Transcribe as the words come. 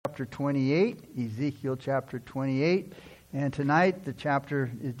chapter 28, Ezekiel chapter 28. And tonight the chapter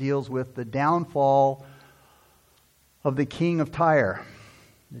deals with the downfall of the king of Tyre.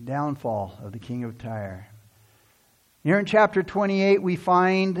 The downfall of the king of Tyre. Here in chapter 28 we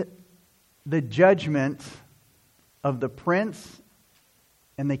find the judgment of the prince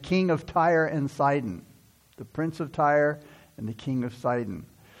and the king of Tyre and Sidon. The prince of Tyre and the king of Sidon.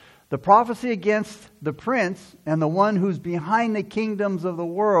 The prophecy against the prince and the one who's behind the kingdoms of the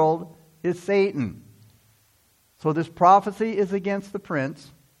world is Satan. So this prophecy is against the prince,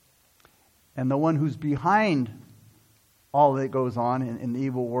 and the one who's behind all that goes on in the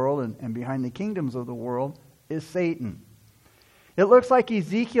evil world and behind the kingdoms of the world is Satan. It looks like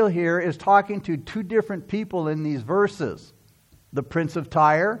Ezekiel here is talking to two different people in these verses. The prince of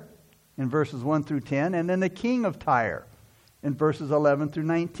Tyre in verses 1 through 10, and then the king of Tyre in verses 11 through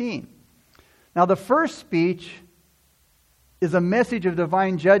 19. Now the first speech is a message of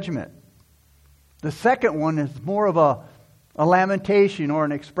divine judgment. The second one is more of a lamentation or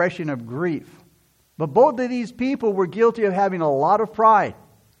an expression of grief. But both of these people were guilty of having a lot of pride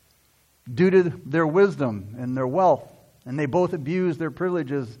due to their wisdom and their wealth. And they both abused their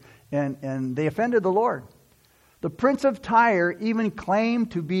privileges and they offended the Lord. The prince of Tyre even claimed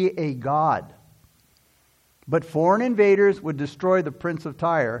to be a god. But foreign invaders would destroy the prince of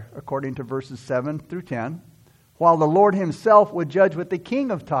Tyre, according to verses 7 through 10, while the Lord himself would judge with the king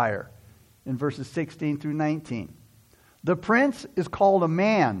of Tyre in verses 16 through 19. The prince is called a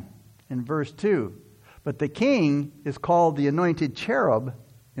man in verse 2, but the king is called the anointed cherub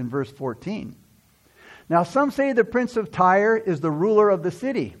in verse 14. Now some say the prince of Tyre is the ruler of the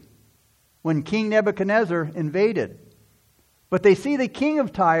city when King Nebuchadnezzar invaded. But they see the king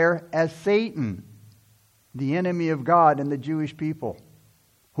of Tyre as Satan, the enemy of God and the Jewish people,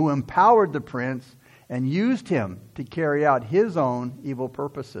 who empowered the prince and used him to carry out his own evil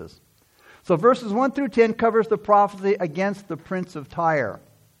purposes. So verses 1 through 10 covers the prophecy against the prince of Tyre.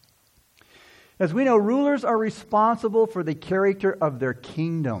 As we know, rulers are responsible for the character of their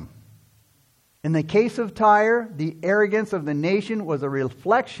kingdom. In the case of Tyre, the arrogance of the nation was a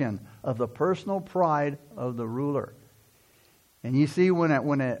reflection of the personal pride of the ruler. And you see, when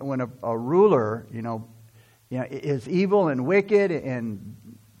a ruler, is evil and wicked and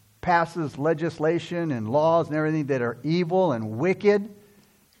passes legislation and laws and everything that are evil and wicked,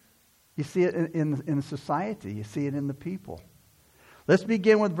 you see it in society. You see it in the people. Let's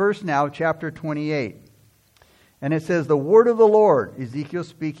begin with verse now, chapter 28. And it says, the word of the Lord, Ezekiel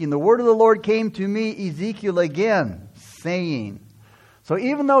speaking, the word of the Lord came to me, Ezekiel, again, saying. So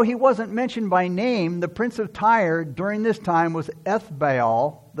even though he wasn't mentioned by name, the prince of Tyre during this time was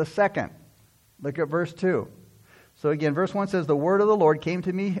Ethbaal II. Look at verse 2. So again, verse 1 says, the word of the Lord came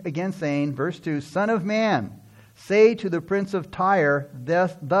to me again, saying, verse 2, Son of man, say to the prince of Tyre,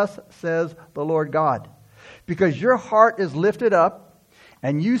 thus says the Lord God, because your heart is lifted up,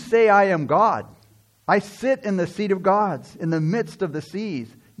 and you say, I am God. I sit in the seat of gods, in the midst of the seas.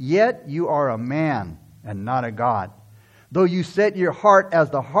 Yet you are a man, and not a God, though you set your heart as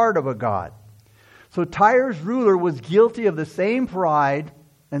the heart of a God. So Tyre's ruler was guilty of the same pride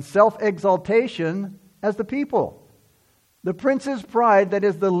and self-exaltation as the people. The prince's pride, that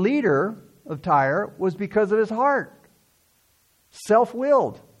is the leader of Tyre, was because of his heart.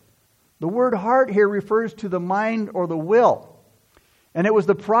 Self-willed. The word heart here refers to the mind or the will. And it was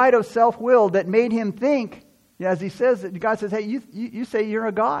the pride of self-will that made him think, as he says, God says, hey, you say you're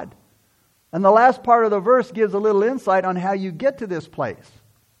a God. And the last part of the verse gives a little insight on how you get to this place.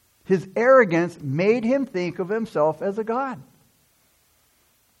 His arrogance made him think of himself as a God.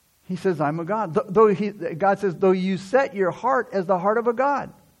 He says, I'm a God. God says, though you set your heart as the heart of a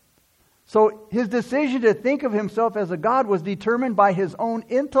God. So his decision to think of himself as a God was determined by his own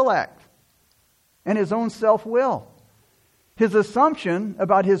intellect and his own self-will. His assumption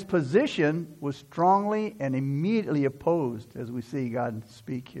about his position was strongly and immediately opposed, as we see God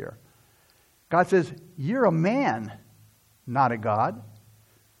speak here. God says, you're a man, not a God.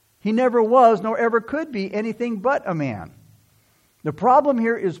 He never was, nor ever could be anything but a man. The problem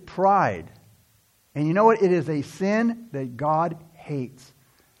here is pride. And you know what? It is a sin that God hates.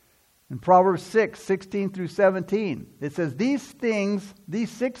 In Proverbs 6:16 through 17, it says, these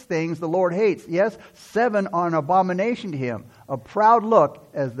 6 things the Lord hates. Yes, 7 are an abomination to him. A proud look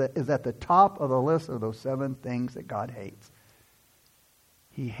is at the top of the list of those 7 things that God hates.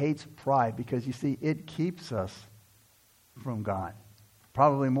 He hates pride because, you see, it keeps us from God.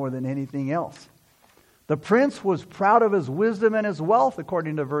 Probably more than anything else. The prince was proud of his wisdom and his wealth,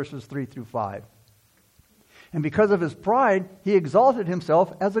 according to verses 3 through 5. And because of his pride, he exalted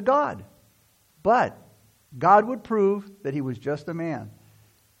himself as a god. But God would prove that he was just a man.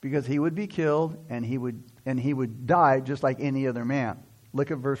 because he would be killed and he would die just like any other man.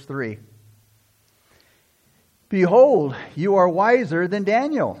 Look at verse 3. Behold, you are wiser than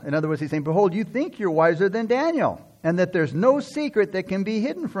Daniel. In other words, he's saying, behold, you think you're wiser than Daniel, and that there's no secret that can be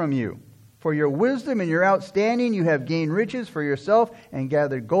hidden from you. For your wisdom and your outstanding, you have gained riches for yourself and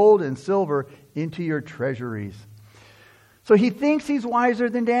gathered gold and silver into your treasuries. So he thinks he's wiser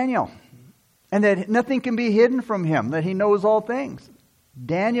than Daniel, and that nothing can be hidden from him, that he knows all things.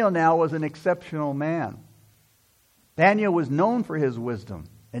 Daniel now was an exceptional man. Daniel was known for his wisdom,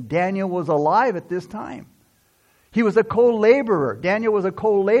 and Daniel was alive at this time. He was a co-laborer. Daniel was a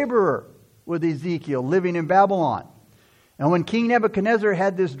co-laborer with Ezekiel living in Babylon. And when King Nebuchadnezzar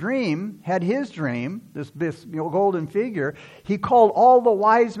had his dream, this golden figure, he called all the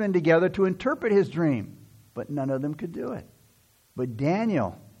wise men together to interpret his dream. But none of them could do it. But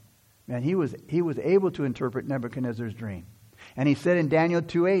Daniel, man, he was able to interpret Nebuchadnezzar's dream. And he said in Daniel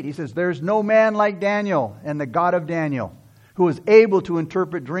 2:8, he says, there's no man like Daniel and the God of Daniel, who is able to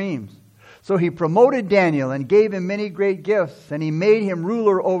interpret dreams. So he promoted Daniel and gave him many great gifts, and he made him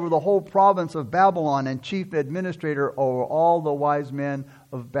ruler over the whole province of Babylon and chief administrator over all the wise men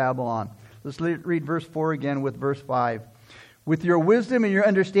of Babylon. Let's read verse 4 again with verse 5. With your wisdom and your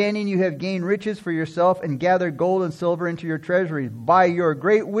understanding you have gained riches for yourself and gathered gold and silver into your treasuries. By your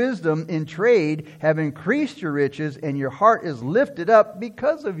great wisdom in trade have increased your riches, and your heart is lifted up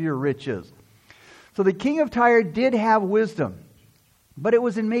because of your riches. So the king of Tyre did have wisdom, but it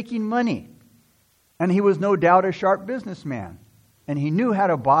was in making money. And he was no doubt a sharp businessman. And he knew how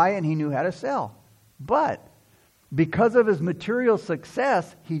to buy and he knew how to sell. But because of his material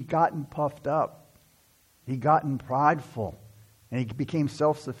success, he'd gotten puffed up. He'd gotten prideful. And he became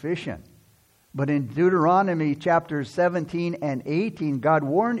self-sufficient. But in Deuteronomy chapters 17 and 18, God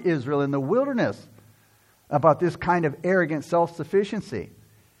warned Israel in the wilderness about this kind of arrogant self-sufficiency.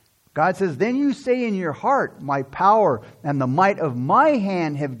 God says, then you say in your heart, my power and the might of my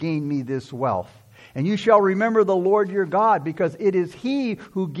hand have gained me this wealth. And you shall remember the Lord your God, because it is He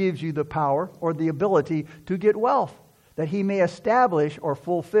who gives you the power or the ability to get wealth, that He may establish or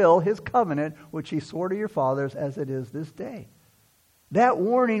fulfill His covenant, which He swore to your fathers as it is this day. That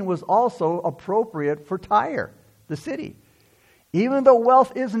warning was also appropriate for Tyre, the city. Even though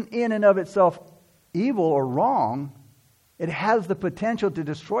wealth isn't in and of itself evil or wrong, it has the potential to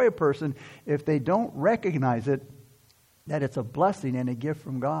destroy a person if they don't recognize it, that it's a blessing and a gift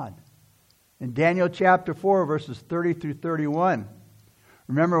from God. In Daniel chapter 4, verses 30 through 31,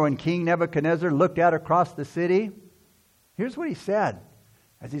 remember when King Nebuchadnezzar looked out across the city? Here's what he said.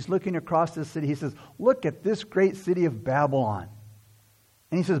 As he's looking across the city, he says, look at this great city of Babylon.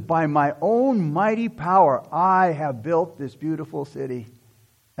 And he says, by my own mighty power, I have built this beautiful city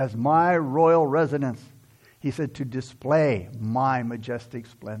as my royal residence. He said, to display my majestic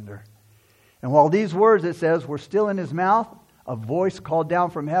splendor. And while these words, it says, were still in his mouth, a voice called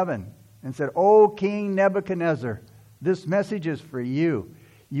down from heaven and said, O King Nebuchadnezzar, this message is for you.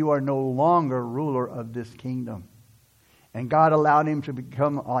 You are no longer ruler of this kingdom. And God allowed him to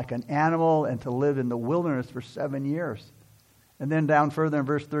become like an animal and to live in the wilderness for 7 years. And then down further in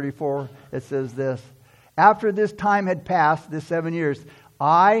verse 34, it says this, after this time had passed, this 7 years,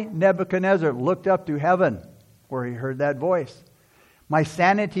 I, Nebuchadnezzar, looked up to heaven, where he heard that voice. My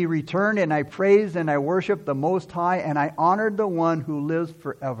sanity returned, and I praised and I worshiped the Most High, and I honored the one who lives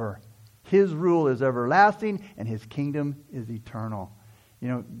forever. His rule is everlasting, and His kingdom is eternal.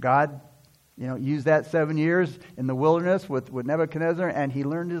 God, used that 7 years in the wilderness with Nebuchadnezzar, and he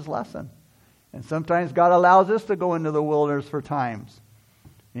learned his lesson. And sometimes God allows us to go into the wilderness for times,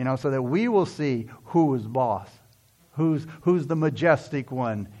 so that we will see who is boss, who's the majestic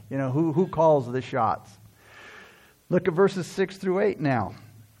one, who calls the shots. Look at verses 6 through 8 now.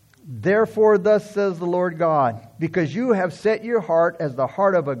 Therefore, thus says the Lord God, because you have set your heart as the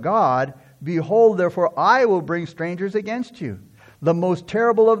heart of a god, behold, therefore I will bring strangers against you, the most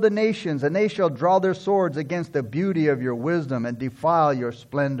terrible of the nations, and they shall draw their swords against the beauty of your wisdom and defile your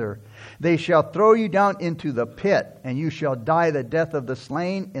splendor. They shall throw you down into the pit, and you shall die the death of the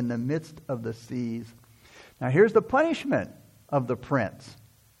slain in the midst of the seas. Now here's the punishment of the prince.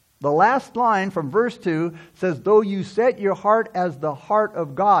 The last line from verse 2 says, though you set your heart as the heart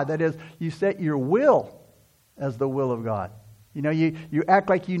of God, that is, you set your will as the will of God. You act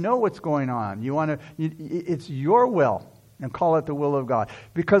like you know what's going on. It's your will, and call it the will of God.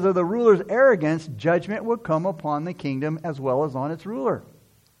 Because of the ruler's arrogance, judgment will come upon the kingdom as well as on its ruler.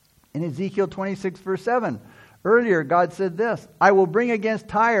 In Ezekiel 26 verse 7, earlier God said this, I will bring against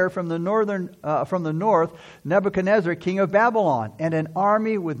Tyre from the north Nebuchadnezzar, king of Babylon, and an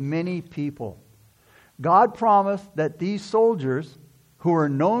army with many people. God promised that these soldiers who are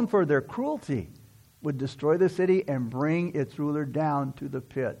known for their cruelty, would destroy the city and bring its ruler down to the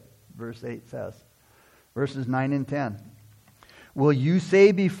pit. Verse 8 says. Verses 9 and 10. Will you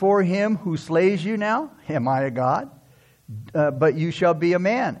say before him who slays you now, am I a god? But you shall be a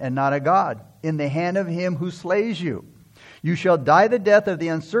man and not a god, in the hand of him who slays you. You shall die the death of the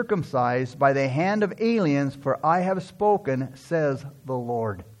uncircumcised by the hand of aliens, for I have spoken, says the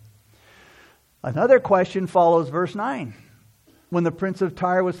Lord. Another question follows verse 9. When the prince of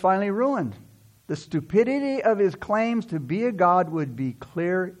Tyre was finally ruined, the stupidity of his claims to be a god would be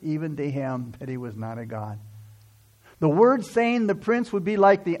clear even to him that he was not a god. The word saying the prince would be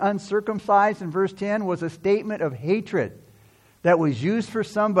like the uncircumcised in verse 10 was a statement of hatred that was used for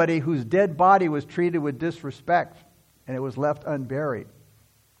somebody whose dead body was treated with disrespect and it was left unburied.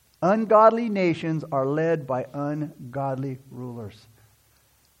 Ungodly nations are led by ungodly rulers.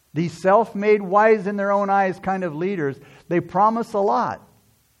 These self-made wise in their own eyes kind of leaders, they promise a lot,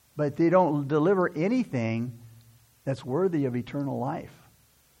 but they don't deliver anything that's worthy of eternal life.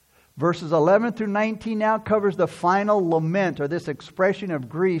 Verses 11 through 19 now covers the final lament, or this expression of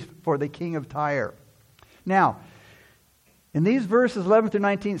grief for the king of Tyre. Now, in these verses 11 through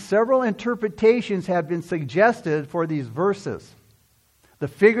 19, several interpretations have been suggested for these verses. The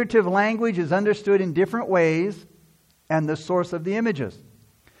figurative language is understood in different ways, and the source of the images.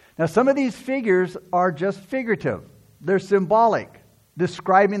 Now, some of these figures are just figurative. They're symbolic,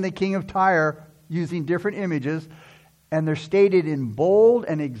 describing the king of Tyre using different images, and they're stated in bold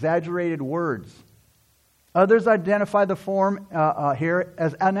and exaggerated words. Others identify the form here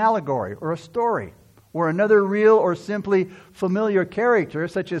as an allegory or a story, where another real or simply familiar character,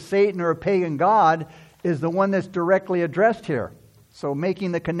 such as Satan or a pagan god, is the one that's directly addressed here. So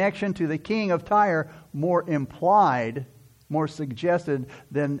making the connection to the king of Tyre more implied, more suggested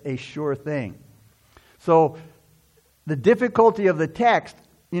than a sure thing. So the difficulty of the text,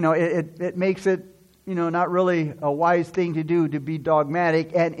 it makes it, not really a wise thing to do to be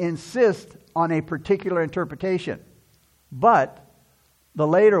dogmatic and insist on a particular interpretation. But the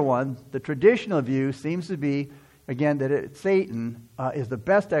later one, the traditional view, seems to be, again, that Satan is the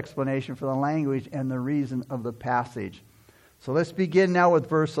best explanation for the language and the reason of the passage. So let's begin now with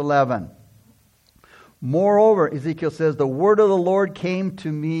verse 11. Moreover, Ezekiel says, the word of the Lord came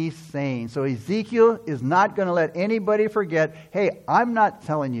to me saying. So Ezekiel is not going to let anybody forget, hey, I'm not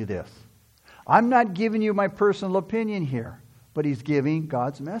telling you this. I'm not giving you my personal opinion here, but he's giving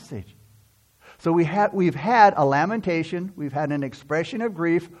God's message. So we've had a lamentation, we've had an expression of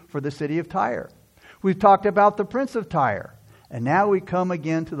grief for the city of Tyre. We've talked about the prince of Tyre, and now we come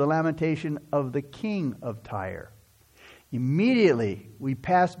again to the lamentation of the king of Tyre. Immediately, we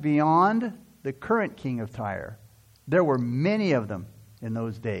pass beyond the current king of Tyre. There were many of them in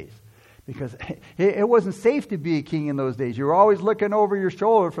those days, because it wasn't safe to be a king in those days. You were always looking over your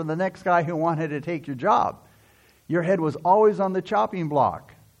shoulder for the next guy who wanted to take your job. Your head was always on the chopping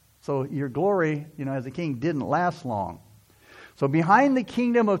block. So your glory, as a king didn't last long. So behind the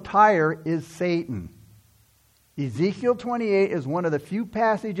kingdom of Tyre is Satan. Ezekiel 28 is one of the few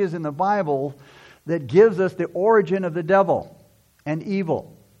passages in the Bible that gives us the origin of the devil and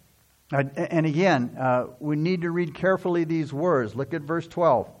evil. And again, we need to read carefully these words. Look at verse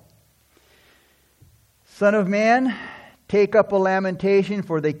 12. Son of man, take up a lamentation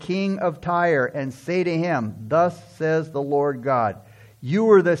for the king of Tyre and say to him, thus says the Lord God, you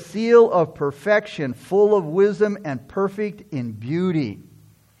are the seal of perfection, full of wisdom and perfect in beauty.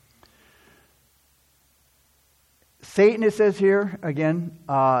 Satan, it says here, again,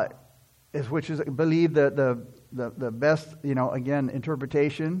 which is, I believe, the best,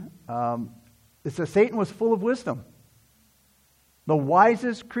 interpretation. It says Satan was full of wisdom. The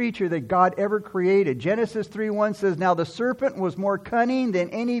wisest creature that God ever created. Genesis 3:1 says, now the serpent was more cunning than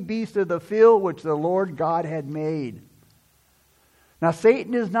any beast of the field which the Lord God had made. Now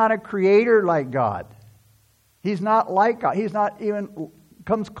Satan is not a creator like God. He's not like God. He's not even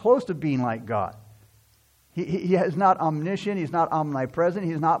comes close to being like God. He is not omniscient. He's not omnipresent.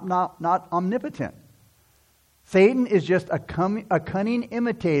 He's not omnipotent. Satan is just a cunning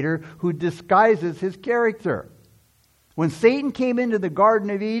imitator who disguises his character. When Satan came into the Garden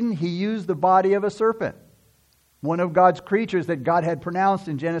of Eden, he used the body of a serpent, one of God's creatures that God had pronounced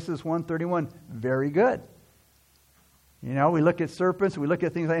in Genesis 1:31, very good. We look at serpents, we look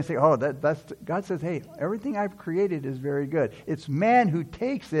at things like that and say, that's God says, hey, everything I've created is very good. It's man who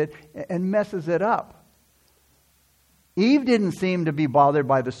takes it and messes it up. Eve didn't seem to be bothered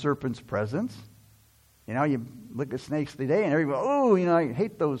by the serpent's presence. You look at snakes today and everybody, I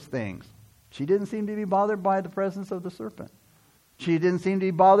hate those things. She didn't seem to be bothered by the presence of the serpent. She didn't seem to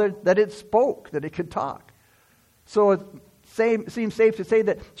be bothered that it spoke, that it could talk. So seems safe to say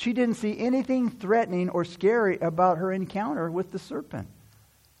that she didn't see anything threatening or scary about her encounter with the serpent.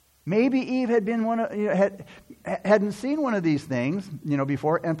 Maybe Eve had been hadn't seen one of these things,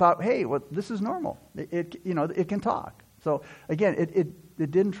 before, and thought, "Hey, well, this is normal. It can talk." So again,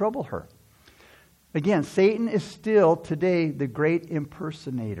 it didn't trouble her. Again, Satan is still today the great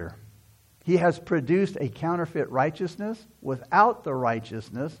impersonator. He has produced a counterfeit righteousness without the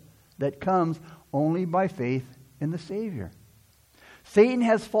righteousness that comes only by faith in the Savior. Satan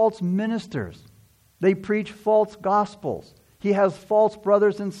has false ministers. They preach false gospels. He has false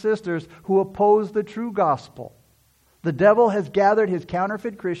brothers and sisters who oppose the true gospel. The devil has gathered his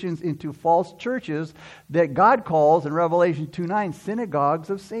counterfeit Christians into false churches that God calls in Revelation 2:9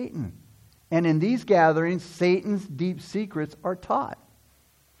 synagogues of Satan. And in these gatherings, Satan's deep secrets are taught.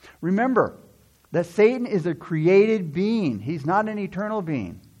 Remember that Satan is a created being. He's not an eternal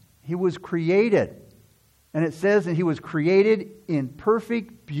being. He was created. And it says that he was created in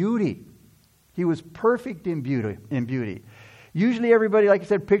perfect beauty. He was perfect in beauty. Usually everybody, like I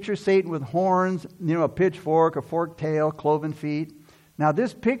said, pictures Satan with horns, a pitchfork, a forked tail, cloven feet. Now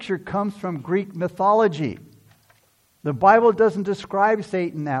this picture comes from Greek mythology. The Bible doesn't describe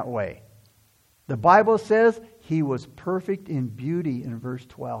Satan that way. The Bible says he was perfect in beauty in verse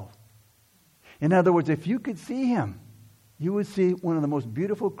 12. In other words, if you could see him, you would see one of the most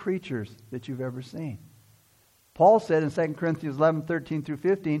beautiful creatures that you've ever seen. Paul said in 2 Corinthians 11:13 through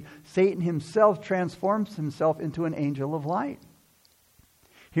 15, Satan himself transforms himself into an angel of light.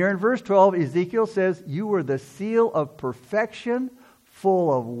 Here in verse 12, Ezekiel says, "You were the seal of perfection,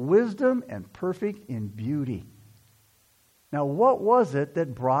 full of wisdom and perfect in beauty." Now, what was it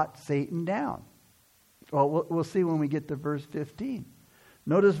that brought Satan down? Well, we'll see when we get to verse 15.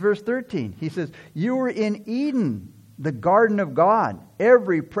 Notice verse 13. He says, "You were in Eden, the garden of God.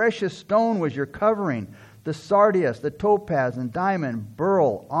 Every precious stone was your covering. The sardius, the topaz and diamond,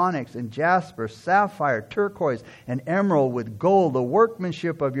 beryl, onyx and jasper, sapphire, turquoise and emerald with gold. The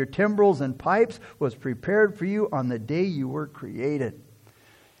workmanship of your timbrels and pipes was prepared for you on the day you were created."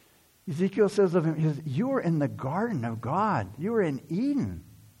 Ezekiel says of him, "You were in the garden of God. You were in Eden."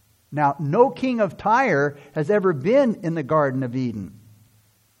 Now, no king of Tyre has ever been in the Garden of Eden.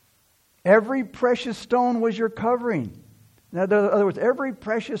 Every precious stone was your covering. In other words, every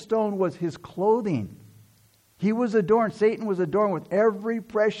precious stone was his clothing. He was adorned, Satan was adorned with every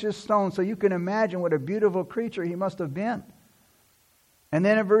precious stone. So you can imagine what a beautiful creature he must have been. And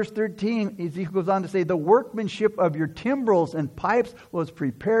then in verse 13, Ezekiel goes on to say, "The workmanship of your timbrels and pipes was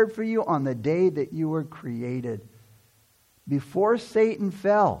prepared for you on the day that you were created." Before Satan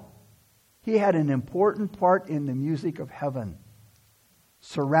fell, he had an important part in the music of heaven,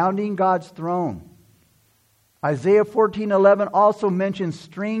 surrounding God's throne. Isaiah 14:11 also mentions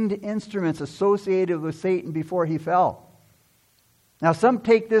stringed instruments associated with Satan before he fell. Now some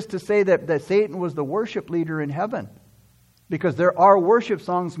take this to say that Satan was the worship leader in heaven, because there are worship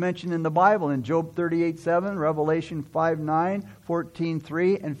songs mentioned in the Bible in Job 38:7, Revelation 5:9,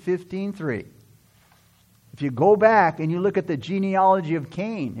 14:3, and 15:3. If you go back and you look at the genealogy of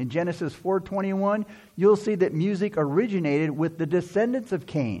Cain in Genesis 4:21, you'll see that music originated with the descendants of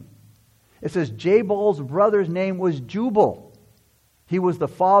Cain. It says Jabal's brother's name was Jubal. He was the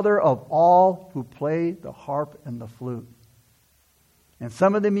father of all who play the harp and the flute. And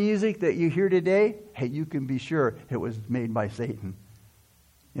some of the music that you hear today, hey, you can be sure it was made by Satan.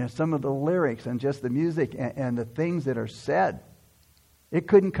 Some of the lyrics and just the music and the things that are said, it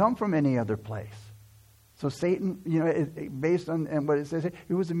couldn't come from any other place. So Satan, based on what it says,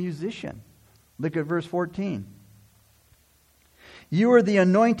 he was a musician. Look at verse 14. "You are the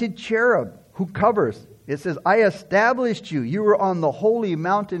anointed cherub who covers." It says, "I established you. You were on the holy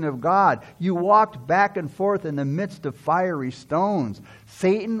mountain of God. You walked back and forth in the midst of fiery stones."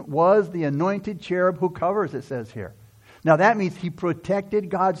 Satan was the anointed cherub who covers, it says here. Now that means he protected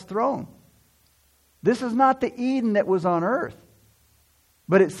God's throne. This is not the Eden that was on earth,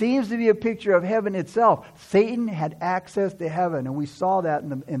 but it seems to be a picture of heaven itself. Satan had access to heaven, and we saw that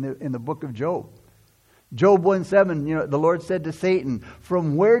in the book of Job. Job 1:7, the Lord said to Satan,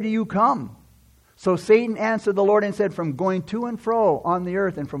 "From where do you come?" So Satan answered the Lord and said, "From going to and fro on the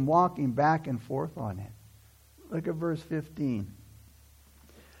earth and from walking back and forth on it." Look at verse 15.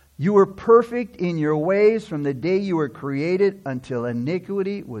 "You were perfect in your ways from the day you were created until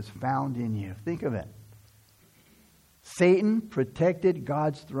iniquity was found in you." Think of it. Satan protected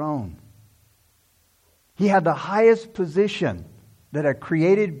God's throne. He had the highest position that a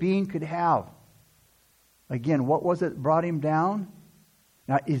created being could have. Again, what was it that brought him down?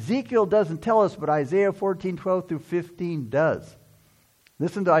 Now, Ezekiel doesn't tell us, but Isaiah 14:12 through 15 does.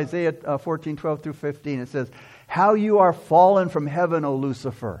 Listen to Isaiah 14:12 through 15. It says, How you are fallen from heaven, O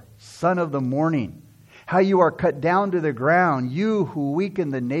Lucifer, son of the morning. How you are cut down to the ground, you who weaken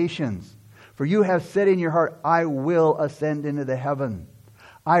the nations. For you have said in your heart, I will ascend into the heaven.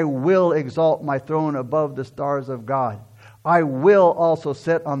 I will exalt my throne above the stars of God. I will also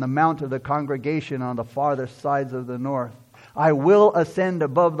sit on the mount of the congregation on the farthest sides of the north. I will ascend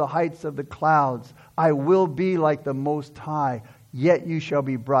above the heights of the clouds. I will be like the Most High. Yet you shall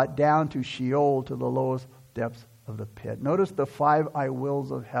be brought down to Sheol, to the lowest depths of the pit. Notice the 5 I wills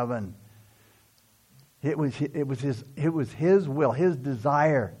of heaven. It was his will, his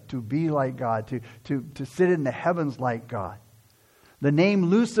desire to be like God, to sit in the heavens like God. The name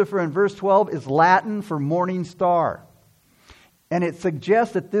Lucifer in verse 12 is Latin for morning star. And it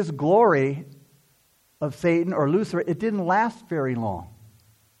suggests that this glory of Satan or Lucifer, it didn't last very long.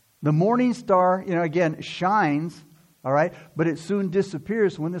 The morning star, again, shines, all right, but it soon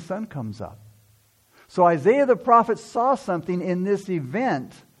disappears when the sun comes up. So Isaiah the prophet saw something in this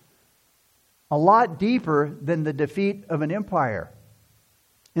event a lot deeper than the defeat of an empire.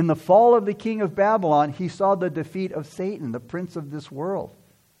 In the fall of the king of Babylon, he saw the defeat of Satan, the prince of this world,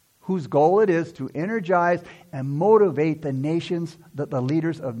 whose goal it is to energize and motivate the nations, the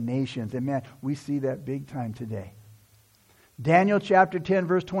leaders of nations. And man, we see that big time today. Daniel chapter 10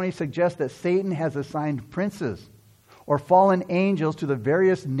 verse 20 suggests that Satan has assigned princes or fallen angels to the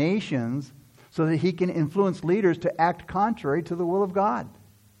various nations so that he can influence leaders to act contrary to the will of God.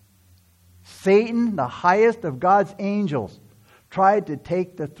 Satan, the highest of God's angels, tried to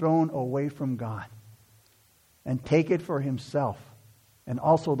take the throne away from God and take it for himself, and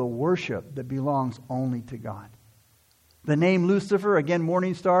also the worship that belongs only to God. The name Lucifer, again,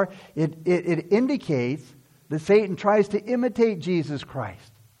 morning star, it indicates that Satan tries to imitate Jesus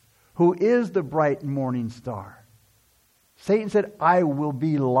Christ, who is the bright morning star. Satan said, I will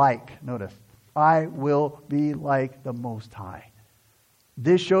be like, notice, I will be like the Most High.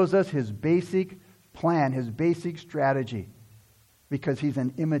 This shows us his basic plan, his basic strategy, because he's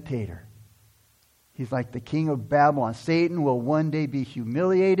an imitator. He's like the king of Babylon. Satan will one day be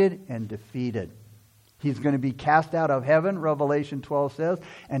humiliated and defeated. He's going to be cast out of heaven, Revelation 12 says,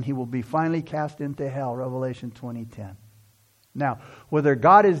 and he will be finally cast into hell, Revelation 20:10. Now, whether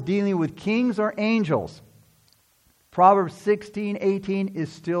God is dealing with kings or angels, Proverbs 16:18 is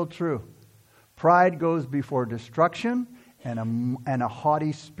still true. Pride goes before destruction, and a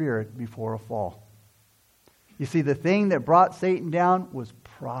haughty spirit before a fall. You see, the thing that brought Satan down was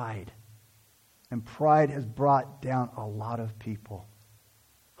pride. And pride has brought down a lot of people.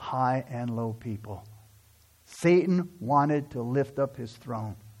 High and low people. Satan wanted to lift up his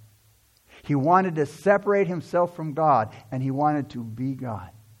throne. He wanted to separate himself from God, and he wanted to be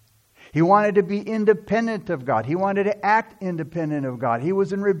God. He wanted to be independent of God. He wanted to act independent of God. He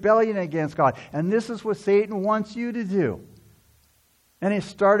was in rebellion against God. And this is what Satan wants you to do. And it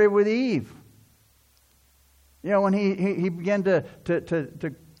started with Eve. When he began to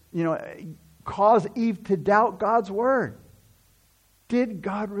cause Eve to doubt God's word. Did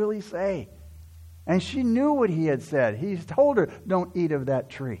God really say? And she knew what he had said. He told her, don't eat of that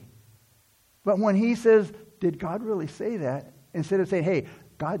tree. But when he says, did God really say that? Instead of saying, hey,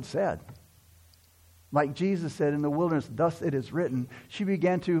 God said. Like Jesus said in the wilderness, thus it is written. She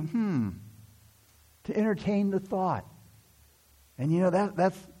began to entertain the thought. And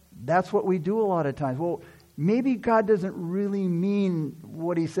that's what we do a lot of times. Well, maybe God doesn't really mean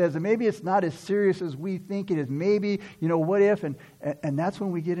what he says. And maybe it's not as serious as we think it is. Maybe, what if? And that's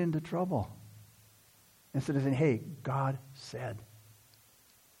when we get into trouble. Instead of saying, hey, God said.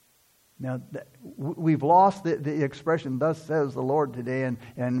 Now, we've lost the expression, thus says the Lord today.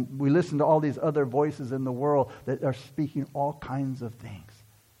 And we listen to all these other voices in the world that are speaking all kinds of things.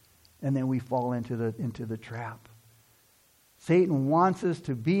 And then we fall into the trap. Satan wants us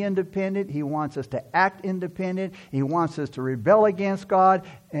to be independent. He wants us to act independent. He wants us to rebel against God.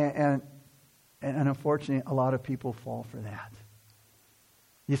 And unfortunately, a lot of people fall for that.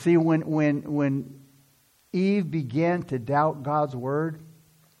 You see, when Eve began to doubt God's word,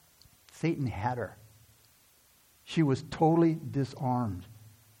 Satan had her. She was totally disarmed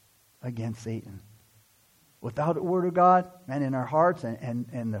against Satan. Without the word of God, and in our hearts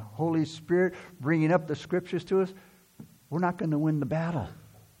and the Holy Spirit bringing up the scriptures to us, we're not going to win the battle.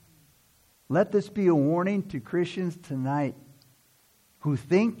 Let this be a warning to Christians tonight who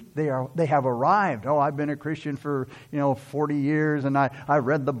think they have arrived. Oh, I've been a Christian for 40 years, and I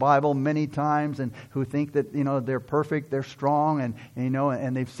read the Bible many times, and who think that they're perfect, they're strong,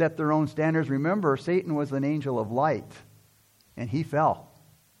 and they've set their own standards. Remember, Satan was an angel of light, and he fell.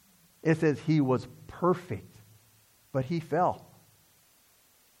 It says he was perfect, but he fell.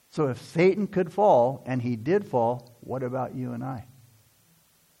 So if Satan could fall, and he did fall, what about you and I?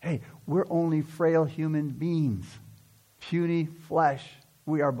 Hey, we're only frail human beings. Puny flesh.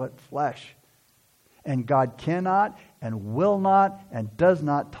 We are but flesh. And God cannot and will not and does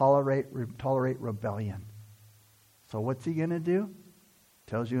not tolerate rebellion. So what's he going to do?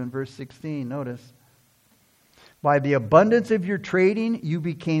 Tells you in verse 16, notice. By the abundance of your trading, you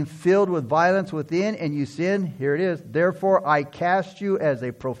became filled with violence within, and you sinned. Here it is. Therefore, I cast you as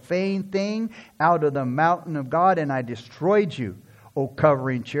a profane thing out of the mountain of God, and I destroyed you, O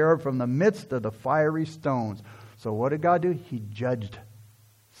covering cherub, from the midst of the fiery stones. So what did God do? He judged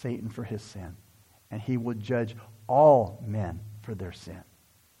Satan for his sin. And he will judge all men for their sin.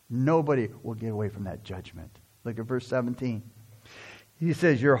 Nobody will get away from that judgment. Look at verse 17. He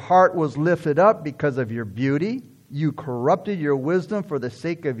says, your heart was lifted up because of your beauty. You corrupted your wisdom for the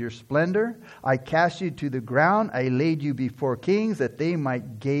sake of your splendor. I cast you to the ground. I laid you before kings that they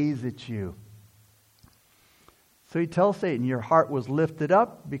might gaze at you. So he tells Satan, your heart was lifted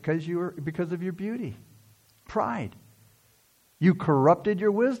up because of your beauty. Pride. You corrupted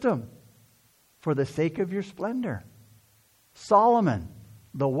your wisdom for the sake of your splendor. Solomon,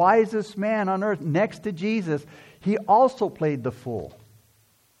 the wisest man on earth next to Jesus, he also played the fool.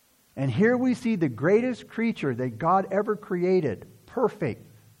 And here we see the greatest creature that God ever created, perfect,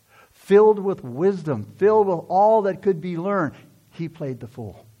 filled with wisdom, filled with all that could be learned. He played the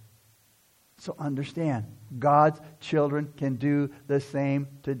fool. So understand, God's children can do the same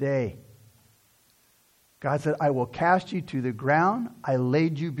today. God said, I will cast you to the ground. I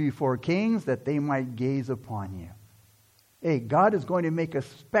laid you before kings that they might gaze upon you. Hey, God is going to make a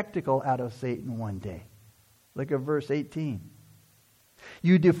spectacle out of Satan one day. Look at verse 18.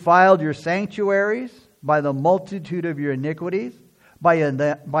 You defiled your sanctuaries by the multitude of your iniquities, by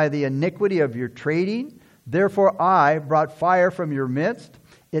the iniquity of your trading. Therefore I brought fire from your midst.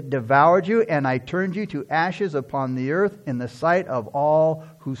 It devoured you, and I turned you to ashes upon the earth in the sight of all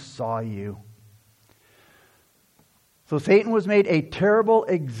who saw you. So Satan was made a terrible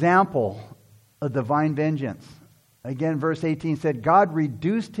example of divine vengeance. Again, verse 18 said, God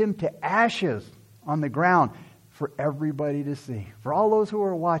reduced him to ashes on the ground for everybody to see. For all those who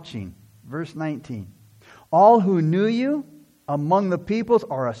are watching. Verse 19. All who knew you among the peoples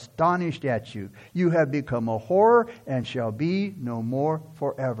are astonished at you. You have become a horror and shall be no more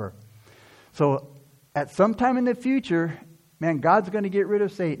forever. So at some time in the future, man, God's going to get rid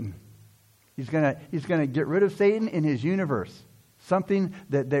of Satan. He's going to get rid of Satan in his universe. Something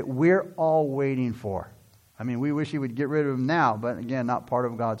that we're all waiting for. I mean, we wish he would get rid of him now, but again, not part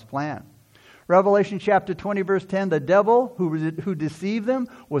of God's plan. Revelation chapter 20, verse 10, the devil who deceived them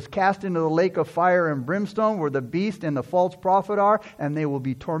was cast into the lake of fire and brimstone where the beast and the false prophet are, and they will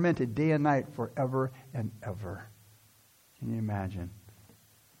be tormented day and night forever and ever. Can you imagine?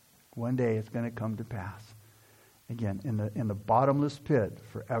 One day it's going to come to pass. Again, in the bottomless pit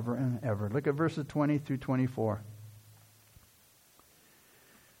forever and ever. Look at verses 20 through 24.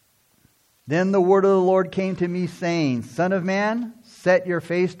 Then the word of the Lord came to me, saying, Son of man, set your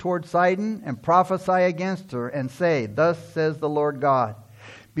face toward Sidon, and prophesy against her, and say, Thus says the Lord God,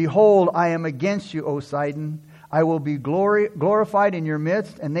 Behold, I am against you, O Sidon. I will be glorified in your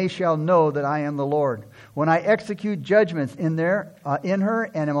midst, and they shall know that I am the Lord. When I execute judgments in her,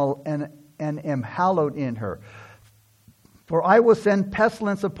 and am hallowed in her. For I will send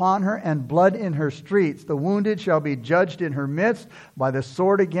pestilence upon her and blood in her streets. The wounded shall be judged in her midst by the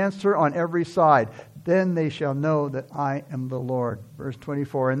sword against her on every side. Then they shall know that I am the Lord. Verse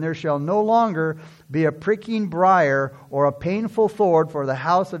 24, And there shall no longer be a pricking briar or a painful thorn for the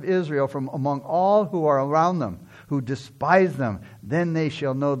house of Israel from among all who are around them, who despise them. Then they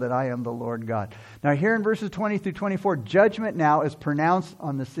shall know that I am the Lord God. Now here in verses 20 through 24, judgment now is pronounced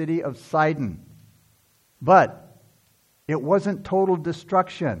on the city of Sidon. But it wasn't total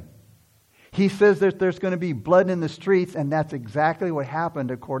destruction. He says that there's going to be blood in the streets, and that's exactly what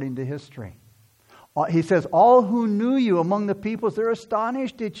happened according to history. He says, all who knew you among the peoples, they're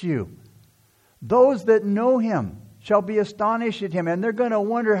astonished at you. Those that know him shall be astonished at him, and they're going to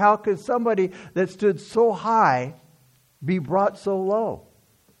wonder how could somebody that stood so high be brought so low.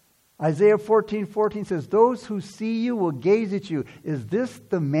 Isaiah 14:14 says, Those who see you will gaze at you. Is this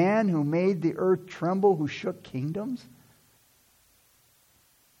the man who made the earth tremble, who shook kingdoms?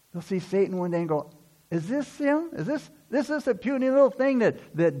 They'll see Satan one day and go, is this him? Is this a puny little thing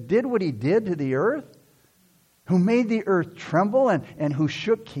that did what he did to the earth? Who made the earth tremble and who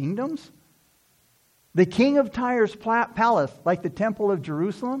shook kingdoms? The king of Tyre's palace, like the temple of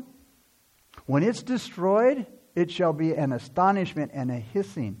Jerusalem, when it's destroyed, it shall be an astonishment and a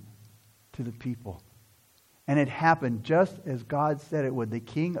hissing to the people. And it happened just as God said it would. The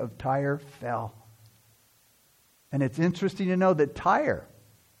king of Tyre fell. And it's interesting to know that Tyre,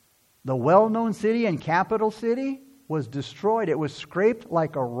 the well-known city and capital city, was destroyed. It was scraped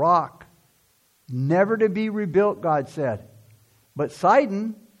like a rock, never to be rebuilt, God said. But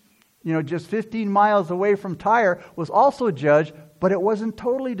Sidon, just 15 miles away from Tyre, was also judged, but it wasn't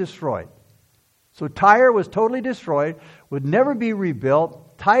totally destroyed. So Tyre was totally destroyed, would never be rebuilt.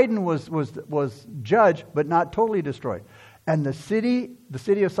 Sidon was judged, but not totally destroyed. And the city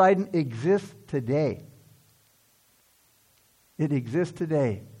of Sidon exists today. It exists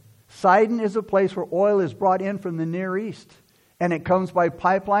today. Sidon is a place where oil is brought in from the Near East. And it comes by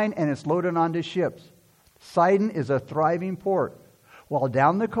pipeline and it's loaded onto ships. Sidon is a thriving port. While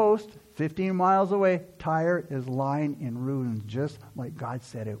down the coast, 15 miles away, Tyre is lying in ruins, just like God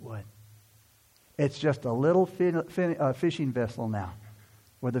said it would. It's just a little fishing vessel now,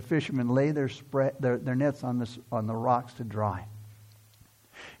 where the fishermen lay their nets on the rocks to dry.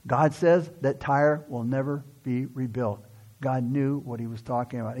 God says that Tyre will never be rebuilt. God knew what he was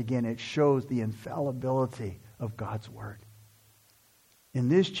talking about. Again, it shows the infallibility of God's word. In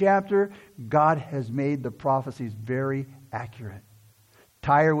this chapter, God has made the prophecies very accurate.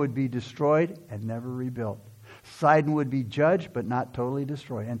 Tyre would be destroyed and never rebuilt. Sidon would be judged but not totally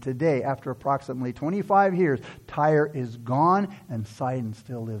destroyed. And today, after approximately 25 years, Tyre is gone and Sidon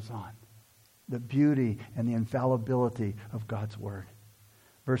still lives on. The beauty and the infallibility of God's word.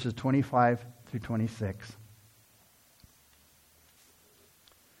 Verses 25 through 26.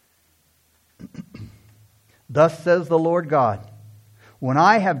 Thus says the Lord God, when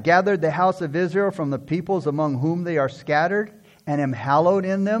I have gathered the house of Israel from the peoples among whom they are scattered, and am hallowed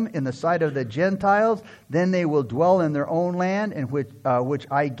in them in the sight of the Gentiles, then they will dwell in their own land, in which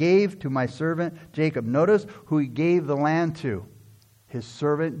I gave to my servant Jacob. Notice who he gave the land to. His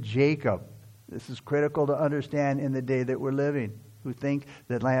servant Jacob. This is critical to understand in the day that we're living, who think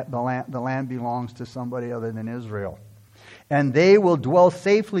that the land belongs to somebody other than Israel. And they will dwell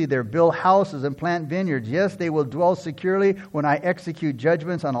safely there, build houses and plant vineyards. Yes, they will dwell securely when I execute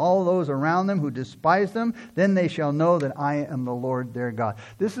judgments on all those around them who despise them. Then they shall know that I am the Lord their God.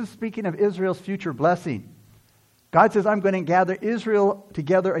 This is speaking of Israel's future blessing. God says, I'm going to gather Israel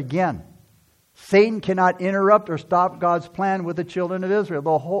together again. Satan cannot interrupt or stop God's plan with the children of Israel,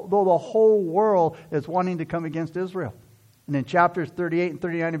 though the whole world is wanting to come against Israel. And in chapters 38 and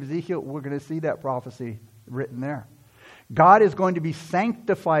 39 of Ezekiel, we're going to see that prophecy written there. God is going to be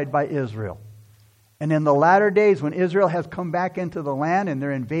sanctified by Israel. And in the latter days, when Israel has come back into the land and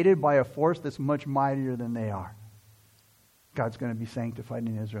they're invaded by a force that's much mightier than they are, God's going to be sanctified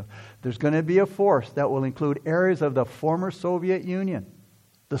in Israel. There's going to be a force that will include areas of the former Soviet Union,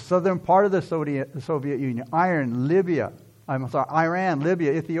 the southern part of the Soviet Union, Iran, Libya,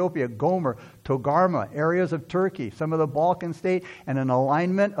 Ethiopia, Gomer, Togarmah, areas of Turkey, some of the Balkan states, and an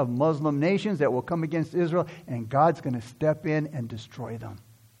alignment of Muslim nations that will come against Israel, and God's going to step in and destroy them.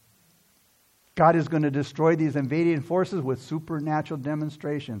 God is going to destroy these invading forces with supernatural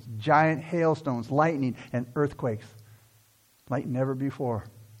demonstrations, giant hailstones, lightning, and earthquakes like never before.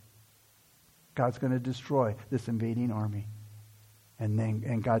 God's going to destroy this invading army.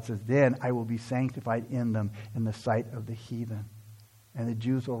 And God says, then I will be sanctified in them in the sight of the heathen. And the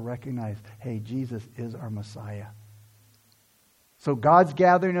Jews will recognize, hey, Jesus is our Messiah. So God's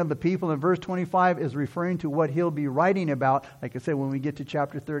gathering of the people in verse 25 is referring to what he'll be writing about, like I said, when we get to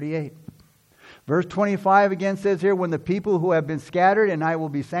chapter 38. Verse 25 again says here, when the people who have been scattered, and I will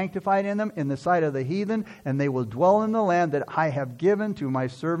be sanctified in them in the sight of the heathen, and they will dwell in the land that I have given to my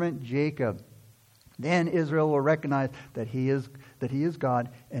servant Jacob. Then Israel will recognize that he is God,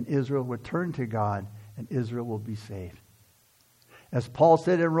 and Israel will turn to God, and Israel will be saved. As Paul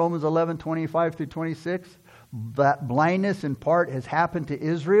said in Romans 11, 25 through 26, that blindness in part has happened to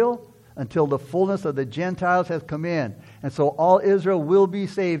Israel until the fullness of the Gentiles has come in. And so all Israel will be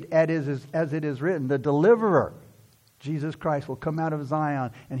saved, as it is written. The deliverer, Jesus Christ, will come out of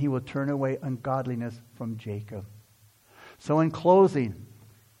Zion, and he will turn away ungodliness from Jacob. So in closing,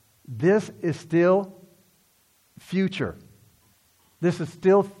 this is still future. This is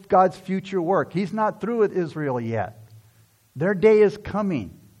still God's future work. He's not through with Israel yet. Their day is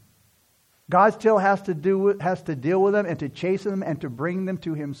coming. God still has to deal with them and to chasten them and to bring them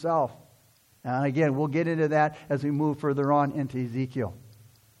to himself. And again, we'll get into that as we move further on into Ezekiel.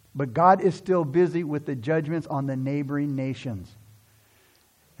 But God is still busy with the judgments on the neighboring nations.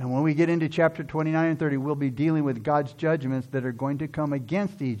 And when we get into chapter 29 and 30, we'll be dealing with God's judgments that are going to come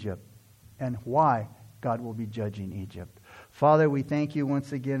against Egypt and why God will be judging Egypt. Father, we thank you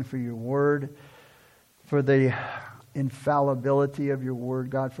once again for your word, for the infallibility of your word,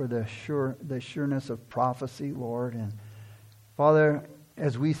 God, for the sureness of prophecy, Lord. And Father,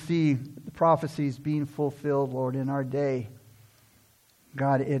 as we see the prophecies being fulfilled, Lord, in our day,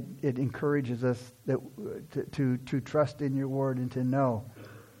 God, it encourages us to trust in your word and to know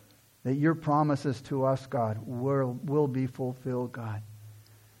that your promises to us, God, will be fulfilled, God.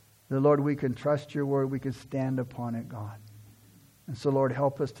 The Lord, we can trust your word, we can stand upon it, God. And so, Lord,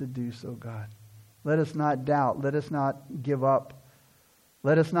 help us to do so, God. Let us not doubt. Let us not give up.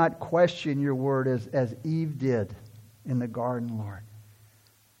 Let us not question your word as Eve did in the garden, Lord.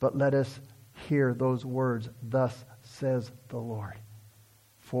 But let us hear those words, thus says the Lord.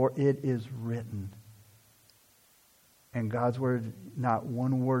 For it is written. And God's word, not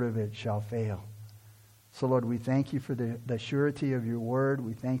one word of it shall fail. So, Lord, we thank you for the surety of your word.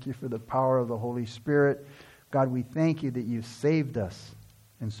 We thank you for the power of the Holy Spirit. God, we thank you that you saved us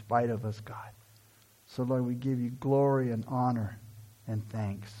in spite of us, God. So, Lord, we give you glory and honor and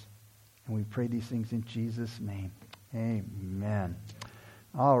thanks. And we pray these things in Jesus' name. Amen.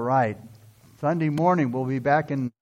 All right. Sunday morning, we'll be back in